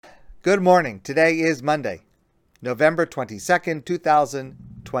Good morning. Today is Monday, November 22nd,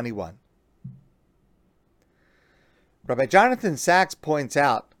 2021. Rabbi Jonathan Sacks points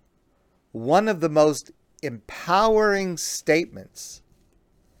out one of the most empowering statements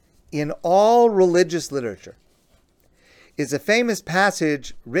in all religious literature is a famous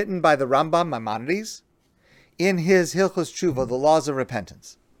passage written by the Rambam Maimonides in his Hilchos Tshuva, the Laws of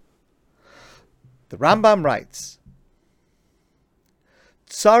Repentance. The Rambam writes,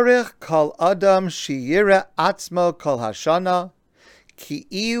 Tzarich kol adam sheyireh atzmo kol hashana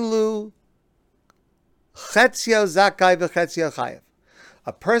ki'ilu chetzio zakai v'chetzio chayev.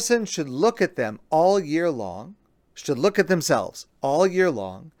 A person should look at them all year long, should look at themselves all year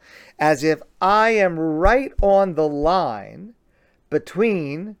long, as if I am right on the line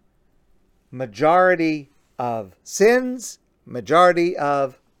between majority of sins, majority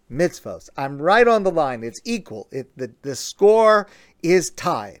of mitzvos. I'm right on the line. It's equal. The score is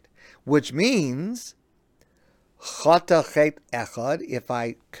tied, which means chata chet echad, if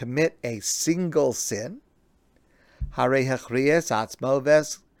I commit a single sin, harei hechriyes atzmo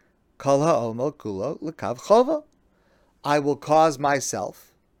ves kol ha'omo kulo l'kav chova, I will cause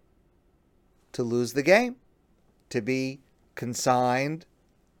myself to lose the game, to be consigned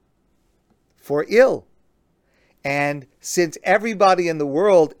for ill. And since everybody in the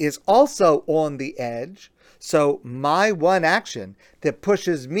world is also on the edge, so my one action that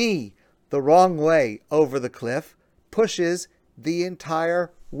pushes me the wrong way over the cliff pushes the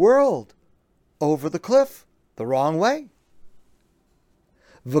entire world over the cliff the wrong way.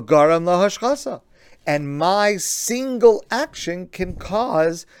 V'garam lahashchasa. And my single action can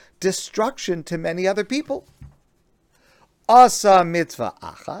cause destruction to many other people. Asa mitzvah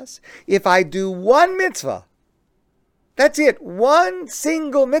achas. If I do one mitzvah, that's it, one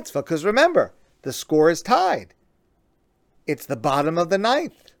single mitzvah, because remember, the score is tied. It's the bottom of the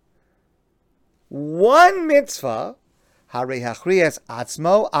ninth. One mitzvah, harei hachriyas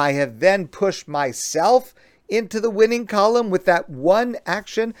atzmo, I have then pushed myself into the winning column with that one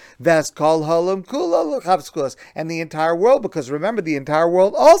action, ves kol holam kulo l'chav zkulos, and the entire world, because remember, the entire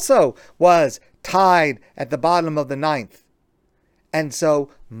world also was tied at the bottom of the ninth. And so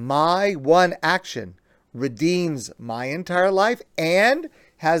my one action redeems my entire life and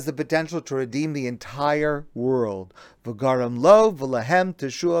has the potential to redeem the entire world. V'garam lo v'lahem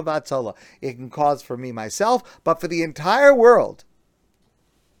teshua v'atzola. It can cause for me myself, but for the entire world,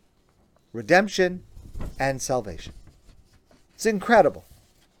 redemption and salvation. It's incredible.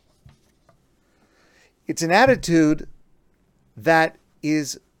 It's an attitude that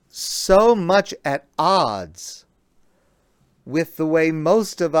is so much at odds with the way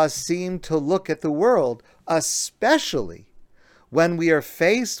most of us seem to look at the world, especially when we are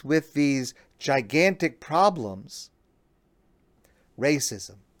faced with these gigantic problems: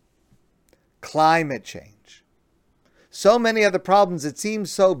 racism, climate change, so many other problems that seem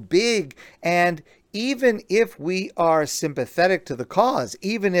so big. And even if we are sympathetic to the cause,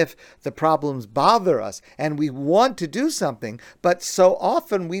 even if the problems bother us and we want to do something, but so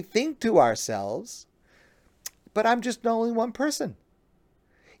often we think to ourselves, but I'm just only one person.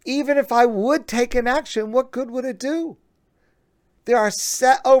 Even if I would take an action, what good would it do? There are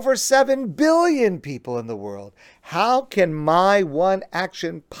over 7 billion people in the world. How can my one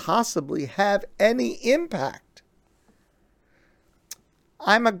action possibly have any impact?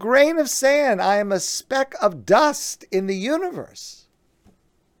 I'm a grain of sand. I am a speck of dust in the universe.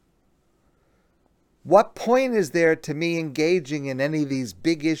 What point is there to me engaging in any of these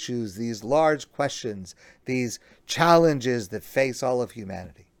big issues, these large questions, these challenges that face all of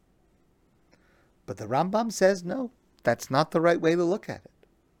humanity? But the Rambam says, no, that's not the right way to look at it.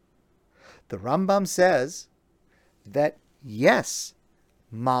 The Rambam says that, yes,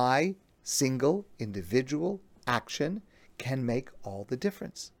 my single individual action can make all the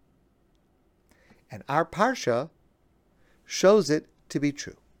difference. And our Parsha shows it to be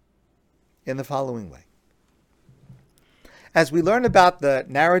true in the following way. As we learn about the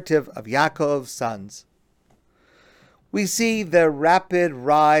narrative of Yaakov's sons, we see the rapid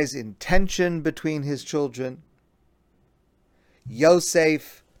rise in tension between his children.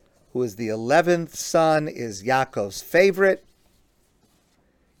 Yosef, who is the 11th son, is Yaakov's favorite.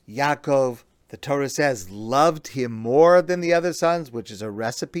 Yaakov, the Torah says, loved him more than the other sons, which is a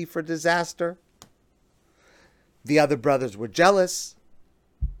recipe for disaster. The other brothers were jealous.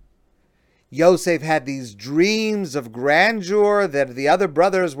 Yosef had these dreams of grandeur that the other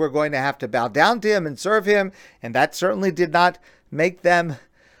brothers were going to have to bow down to him and serve him, and that certainly did not make them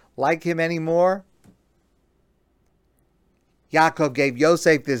like him anymore. Yaakov gave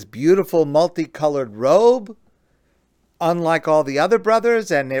Yosef this beautiful multicolored robe, unlike all the other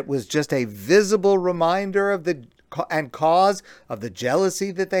brothers, and it was just a visible reminder of the and cause of the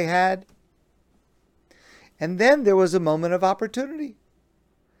jealousy that they had. And then there was a moment of opportunity.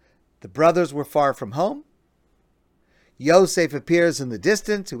 The brothers were far from home. Yosef appears in the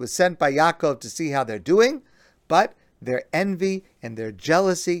distance, who was sent by Yaakov to see how they're doing, but their envy and their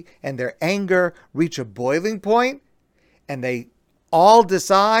jealousy and their anger reach a boiling point, and they all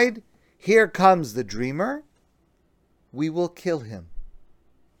decide, here comes the dreamer, we will kill him.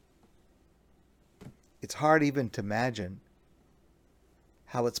 It's hard even to imagine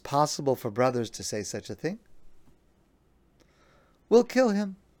how it's possible for brothers to say such a thing. We'll kill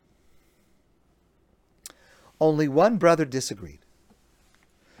him. Only one brother disagreed.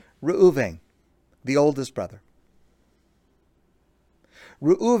 Reuven, the oldest brother.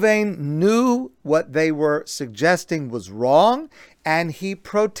 Reuven knew what they were suggesting was wrong, and he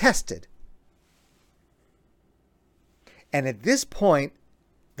protested. And at this point,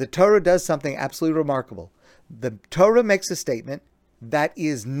 the Torah does something absolutely remarkable. The Torah makes a statement that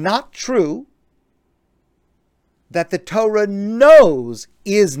is not true, that the Torah knows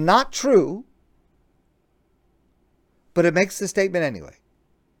is not true, but it makes the statement anyway.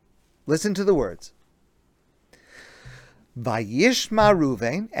 Listen to the words. Vayishma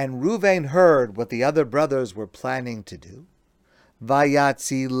Reuven, and Reuven heard what the other brothers were planning to do.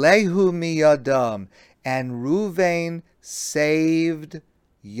 Vayatzilehu miyadam, and Reuven saved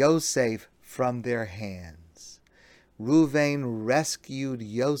Yosef from their hands. Reuven rescued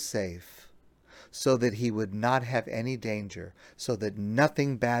Yosef so that he would not have any danger, so that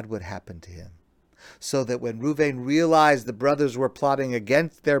nothing bad would happen to him. So that when Reuven realized the brothers were plotting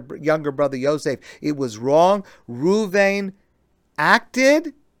against their younger brother Yosef, it was wrong. Reuven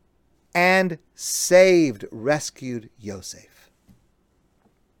acted and saved, rescued Yosef.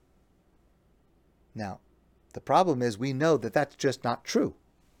 Now, the problem is we know that that's just not true.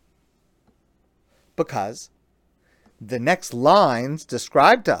 Because the next lines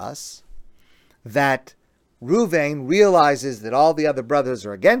describe to us that Reuven realizes that all the other brothers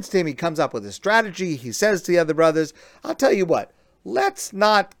are against him. He comes up with a strategy. He says to the other brothers, I'll tell you what, let's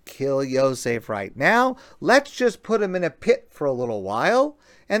not kill Yosef right now. Let's just put him in a pit for a little while,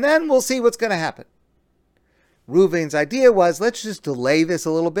 and then we'll see what's going to happen. Reuven's idea was, let's just delay this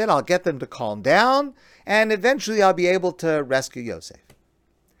a little bit. I'll get them to calm down, and eventually I'll be able to rescue Yosef.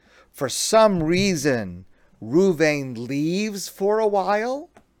 For some reason, Reuven leaves for a while.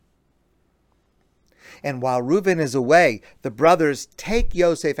 And while Reuven is away, the brothers take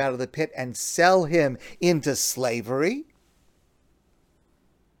Yosef out of the pit and sell him into slavery.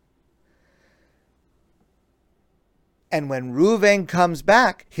 And when Reuven comes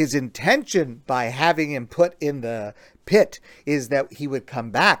back, his intention by having him put in the pit is that he would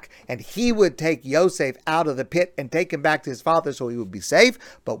come back and he would take Yosef out of the pit and take him back to his father so he would be safe.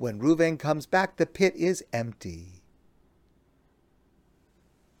 But when Reuven comes back, the pit is empty.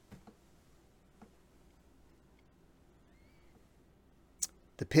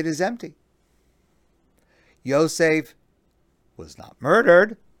 The pit is empty. Yosef was not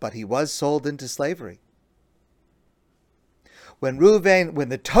murdered, but he was sold into slavery. When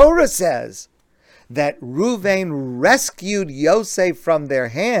the Torah says that Reuven rescued Yosef from their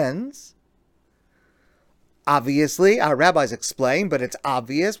hands, obviously, our rabbis explain, but it's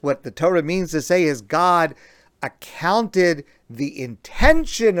obvious, what the Torah means to say is God accounted the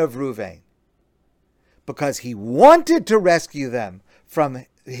intention of Reuven because he wanted to rescue them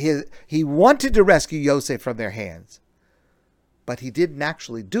he wanted to rescue Yosef from their hands, but he didn't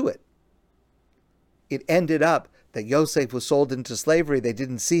actually do it. It ended up that Yosef was sold into slavery. They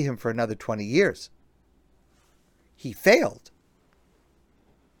didn't see him for another 20 years. He failed.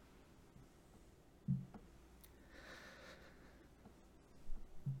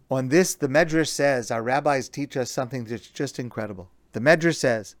 On this, the Medrash says, our rabbis teach us something that's just incredible. The Medrash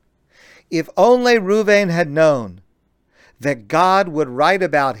says, if only Reuven had known that God would write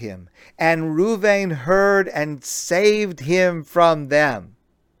about him, and Reuven heard and saved him from them,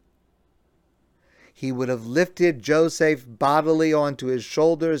 he would have lifted Joseph bodily onto his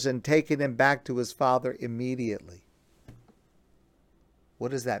shoulders and taken him back to his father immediately.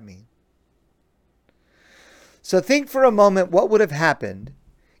 What does that mean? So think for a moment what would have happened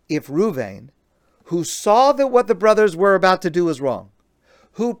if Reuven, who saw that what the brothers were about to do was wrong,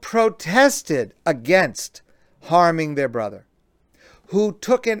 who protested against harming their brother, who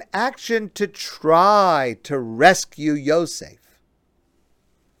took an action to try to rescue Yosef.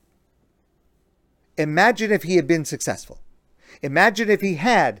 Imagine if he had been successful. Imagine if he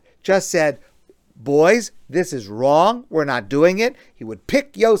had just said, boys, this is wrong. We're not doing it. He would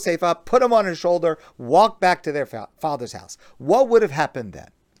pick Yosef up, put him on his shoulder, walk back to their father's house. What would have happened then?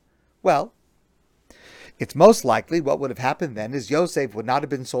 Well, it's most likely what would have happened then is Yosef would not have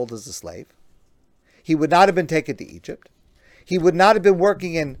been sold as a slave. He would not have been taken to Egypt. He would not have been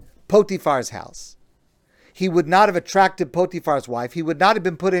working in Potiphar's house. He would not have attracted Potiphar's wife. He would not have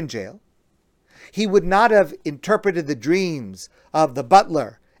been put in jail. He would not have interpreted the dreams of the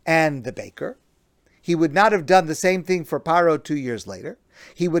butler and the baker. He would not have done the same thing for Paro 2 years later.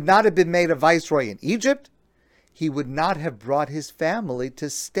 He would not have been made a viceroy in Egypt. He would not have brought his family to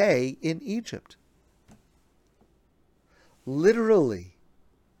stay in Egypt. Literally,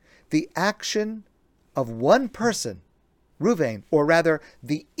 the action of one person, Reuven, or rather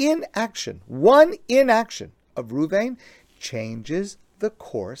the one inaction of Reuven, changes the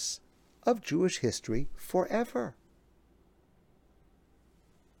course of Jewish history forever.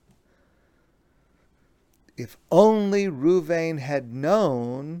 If only Reuven had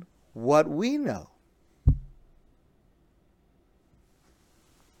known what we know.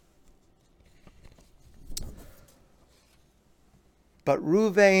 But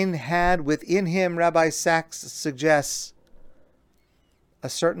Reuven had within him, Rabbi Sacks suggests, a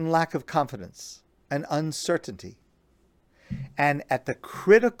certain lack of confidence, an uncertainty. And at the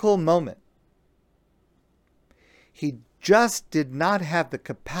critical moment, he just did not have the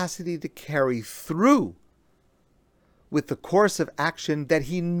capacity to carry through with the course of action that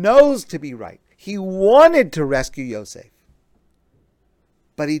he knows to be right. He wanted to rescue Yosef,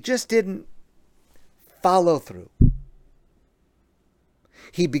 but he just didn't follow through.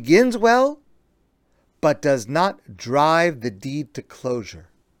 He begins well, but does not drive the deed to closure.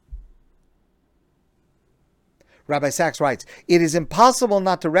 Rabbi Sacks writes, "It is impossible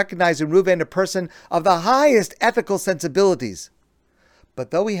not to recognize in Reuven a person of the highest ethical sensibilities.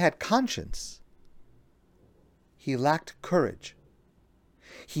 But though he had conscience, he lacked courage.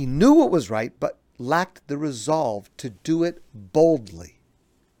 He knew what was right, but lacked the resolve to do it boldly."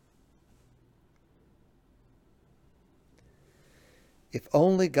 If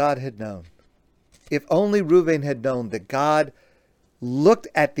only God had known. If only Reuven had known that God looked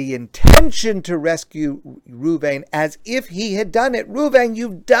at the intention to rescue Reuven as if he had done it. Reuven,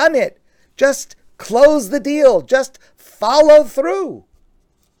 you've done it. Just close the deal. Just follow through.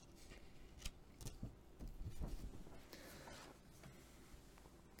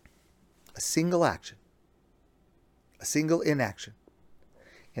 A single action, a single inaction,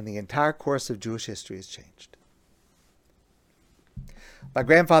 and the entire course of Jewish history has changed. My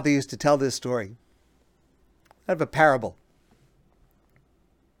grandfather used to tell this story out of a parable.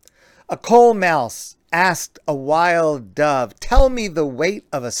 A coal mouse asked a wild dove, "Tell me the weight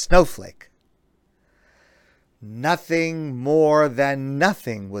of a snowflake." "Nothing more than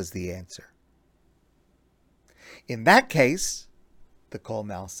nothing," was the answer. "In that case," the coal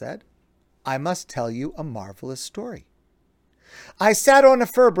mouse said, "I must tell you a marvelous story. I sat on a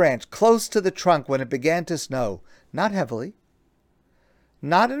fir branch close to the trunk when it began to snow, not heavily,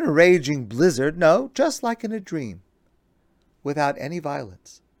 not in a raging blizzard, no, just like in a dream, without any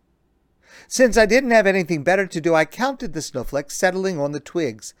violence. Since I didn't have anything better to do, I counted the snowflakes settling on the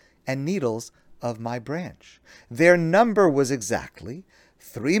twigs and needles of my branch. Their number was exactly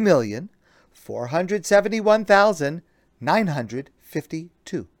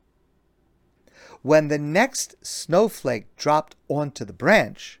 3,471,952. When the next snowflake dropped onto the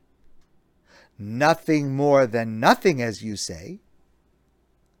branch, nothing more than nothing, as you say,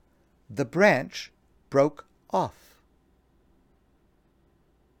 the branch broke off."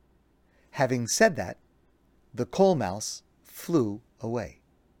 Having said that, the coal mouse flew away.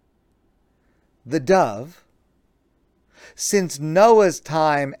 The dove, since Noah's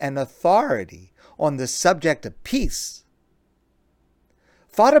time an authority on the subject of peace,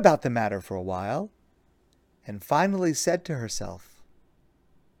 thought about the matter for a while and finally said to herself,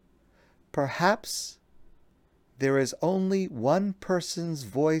 "Perhaps there is only one person's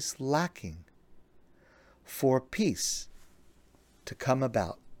voice lacking for peace to come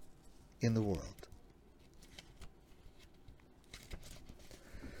about in the world."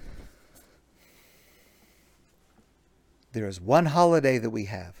 There is one holiday that we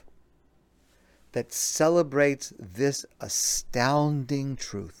have that celebrates this astounding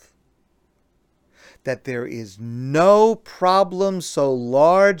truth, that there is no problem so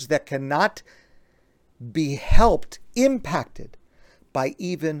large that cannot be helped, impacted by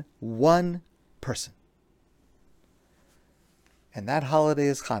even one person. And that holiday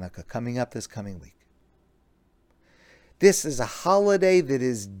is Hanukkah, coming up this coming week. This is a holiday that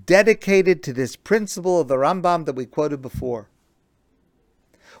is dedicated to this principle of the Rambam that we quoted before.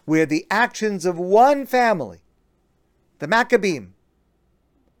 where the actions of one family, the Maccabees,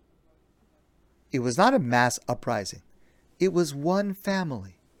 it was not a mass uprising. It was one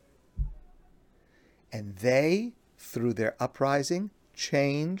family. And they, through their uprising,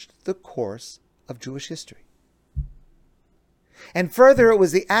 changed the course of Jewish history. And further, it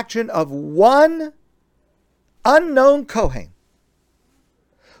was the action of one unknown Kohen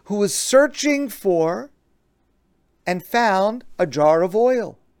who was searching for and found a jar of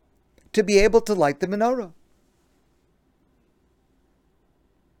oil to be able to light the menorah.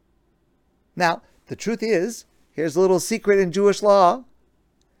 Now, the truth is, here's a little secret in Jewish law.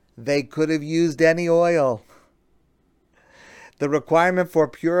 They could have used any oil. The requirement for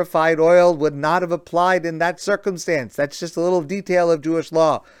purified oil would not have applied in that circumstance. That's just a little detail of Jewish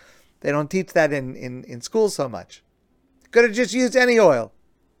law. They don't teach that in school so much. Could have just used any oil.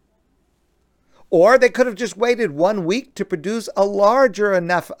 Or they could have just waited 1 week to produce a larger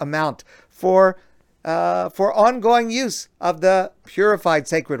enough amount for ongoing use of the purified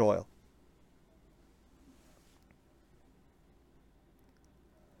sacred oil.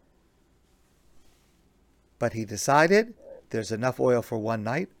 But he decided, there's enough oil for one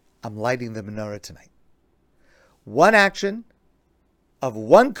night. I'm lighting the menorah tonight. One action of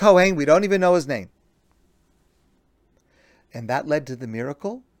one Kohen, we don't even know his name. And that led to the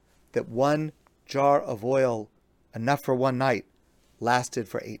miracle that one jar of oil, enough for one night, lasted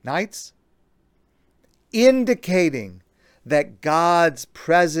for 8 nights, indicating that God's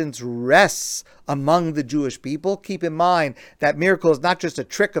presence rests among the Jewish people. Keep in mind that miracle is not just a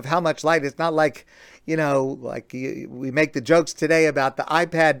trick of how much light. It's not like, we make the jokes today about the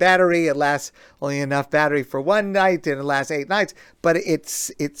iPad battery. It lasts only enough battery for one night and it lasts 8 nights. But it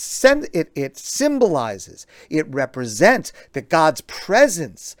symbolizes, it represents that God's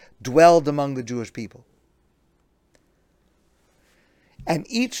presence dwelled among the Jewish people. And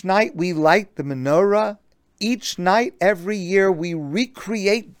each night we light the menorah. Each night, every year, we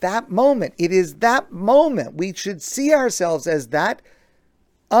recreate that moment. It is that moment. We should see ourselves as that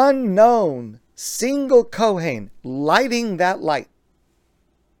unknown single Kohen lighting that light,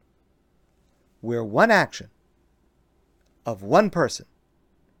 where one action of one person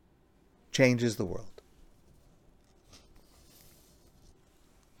changes the world.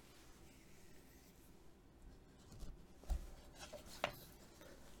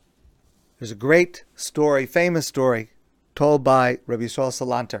 There's a great story, famous story, told by Rabbi Yisrael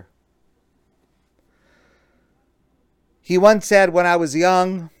Salanter. He once said, when I was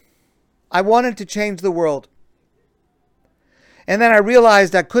young, I wanted to change the world. And then I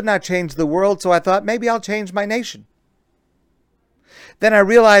realized I could not change the world, so I thought, maybe I'll change my nation. Then I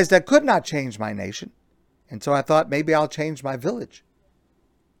realized I could not change my nation, and so I thought, maybe I'll change my village.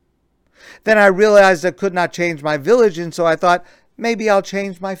 Then I realized I could not change my village, and so I thought, maybe I'll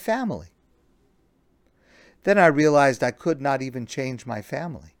change my family. Then I realized I could not even change my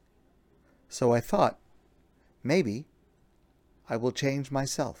family. So I thought, maybe I will change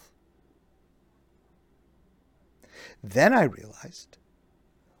myself. Then I realized,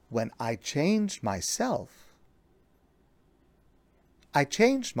 when I changed myself, I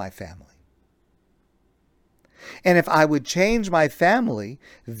changed my family. And if I would change my family,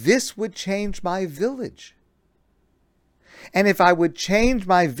 this would change my village. And if I would change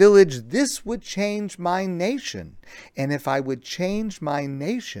my village, this would change my nation. And if I would change my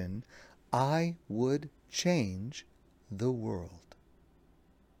nation, I would change the world.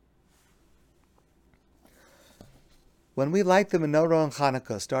 When we light the menorah on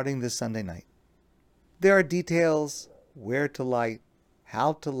Hanukkah starting this Sunday night, there are details: where to light,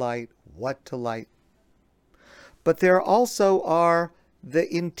 how to light, what to light. But there also are the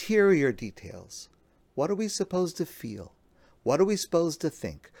interior details. What are we supposed to feel? What are we supposed to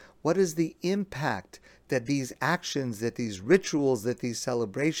think? What is the impact that these actions, that these rituals, that these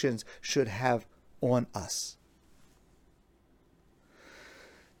celebrations should have on us?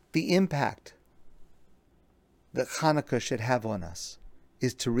 The impact that Hanukkah should have on us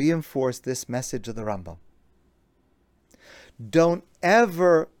is to reinforce this message of the Rambam. Don't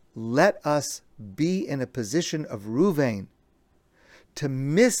ever let us be in a position of Ruvain to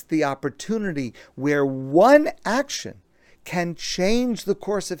miss the opportunity where one action can change the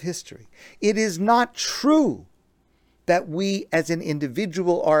course of history. It is not true that we as an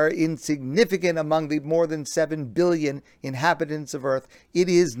individual are insignificant among the more than 7 billion inhabitants of Earth. It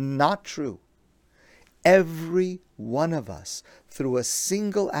is not true. Every one of us, through a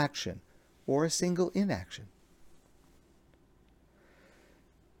single action or a single inaction,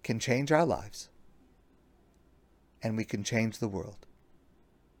 can change our lives, and we can change the world.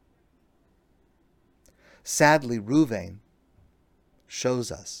 Sadly, Ruvain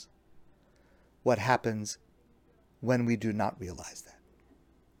shows us what happens when we do not realize that.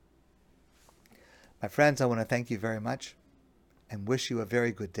 My friends, I want to thank you very much and wish you a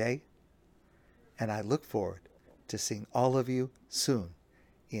very good day. And I look forward to seeing all of you soon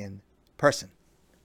in person.